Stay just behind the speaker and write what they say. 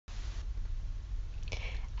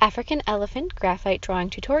African Elephant Graphite Drawing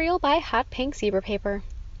Tutorial by HotPinkZebraPaper.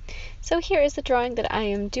 So here is the drawing that I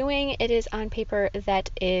am doing. It is on paper that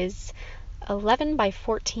is 11 by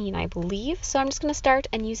 14, I believe. So I'm just going to start,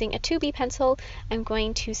 and using a 2B pencil, I'm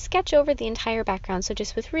going to sketch over the entire background. So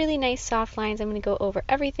just with really nice soft lines, I'm going to go over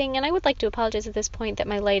everything. And I would like to apologize at this point that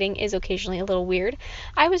my lighting is occasionally a little weird.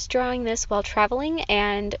 I was drawing this while traveling,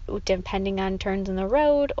 and depending on turns in the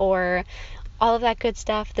road or all of that good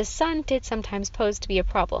stuff, the sun did sometimes pose to be a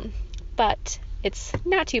problem, but it's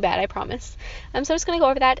not too bad, I promise. So I'm just going to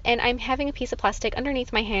go over that, and I'm having a piece of plastic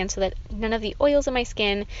underneath my hand so that none of the oils in my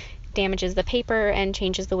skin damages the paper and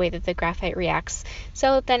changes the way that the graphite reacts.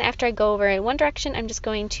 So then after I go over in one direction, I'm just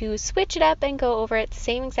going to switch it up and go over it the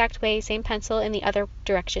same exact way, same pencil in the other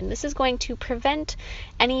direction. This is going to prevent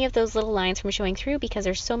any of those little lines from showing through because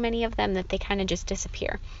there's so many of them that they kind of just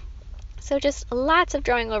disappear. So just lots of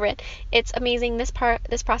drawing over it. It's amazing. This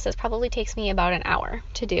process probably takes me about an hour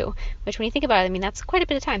to do, which when you think about it, I mean, that's quite a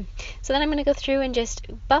bit of time. So then I'm going to go through and just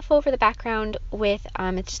buff over the background with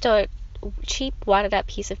just a cheap wadded up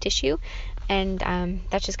piece of tissue, and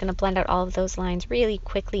that's just going to blend out all of those lines really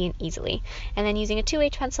quickly and easily. And then using a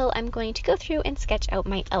 2H pencil, I'm going to go through and sketch out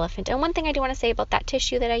my elephant. And one thing I do want to say about that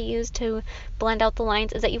tissue that I used to blend out the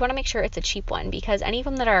lines is that you want to make sure it's a cheap one, because any of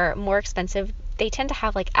them that are more expensive, they tend to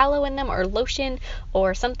have like aloe in them or lotion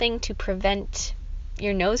or something to prevent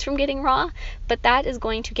your nose from getting raw, but that is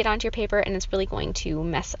going to get onto your paper and it's really going to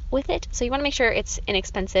mess with it. So you want to make sure it's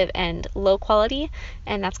inexpensive and low quality,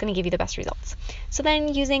 and that's going to give you the best results. So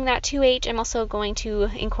then using that 2H, I'm also going to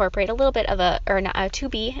incorporate a little bit of a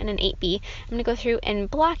 2B and an 8B. I'm going to go through and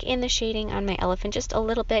block in the shading on my elephant just a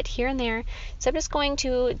little bit here and there. So I'm just going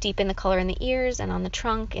to deepen the color in the ears and on the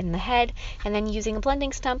trunk and the head, and then using a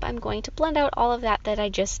blending stump, I'm going to blend out all of that I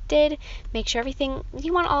just did. Make sure everything,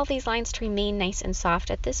 you want all these lines to remain nice and soft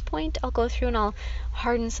at this point. I'll go through and I'll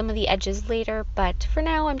harden some of the edges later, but for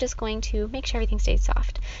now I'm just going to make sure everything stays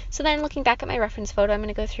soft. So then looking back at my reference photo, I'm going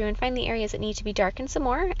to go through and find the areas that need to be darkened some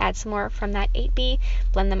more, add some more from that 8B,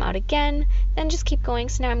 blend them out again, then just keep going.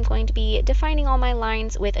 So now I'm going to be defining all my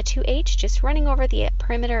lines with a 2H, just running over the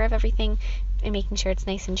perimeter of everything and making sure it's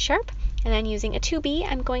nice and sharp. And then using a 2B,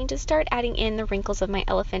 I'm going to start adding in the wrinkles of my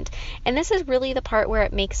elephant. And this is really the part where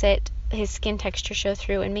it makes his skin texture show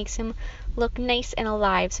through and makes him look nice and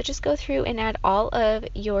alive. So just go through and add all of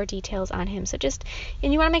your details on him.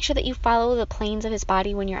 And you want to make sure that you follow the planes of his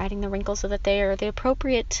body when you're adding the wrinkles so that they are the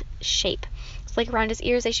appropriate shape. So like around his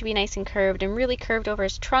ears, they should be nice and curved, and really curved over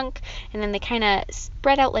his trunk, and then they kind of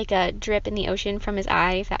spread out like a drip in the ocean from his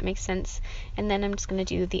eye, if that makes sense. And then I'm just going to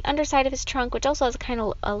do the underside of his trunk, which also has kind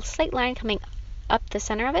of a slight line coming up the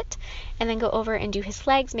center of it, and then go over and do his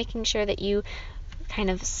legs, making sure that you kind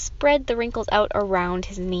of spread the wrinkles out around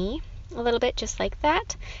his knee a little bit, just like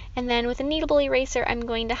that. And then with a kneadable eraser, I'm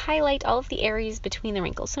going to highlight all of the areas between the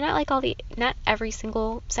wrinkles. So not every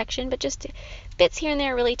single section, but just bits here and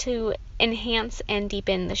there, really to enhance and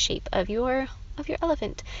deepen the shape of your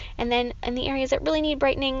elephant. And then in the areas that really need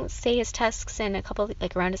brightening, say his tusks and a couple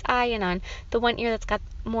like around his eye and on the one ear that's got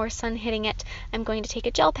more sun hitting it, I'm going to take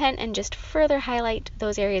a gel pen and just further highlight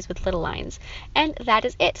those areas with little lines. And that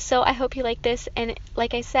is it. So I hope you like this, and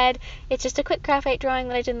like I said, it's just a quick graphite drawing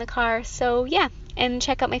that I did in the car. So yeah, and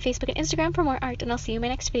check out my Facebook and Instagram for more art, and I'll see you in my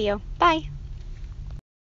next video. Bye!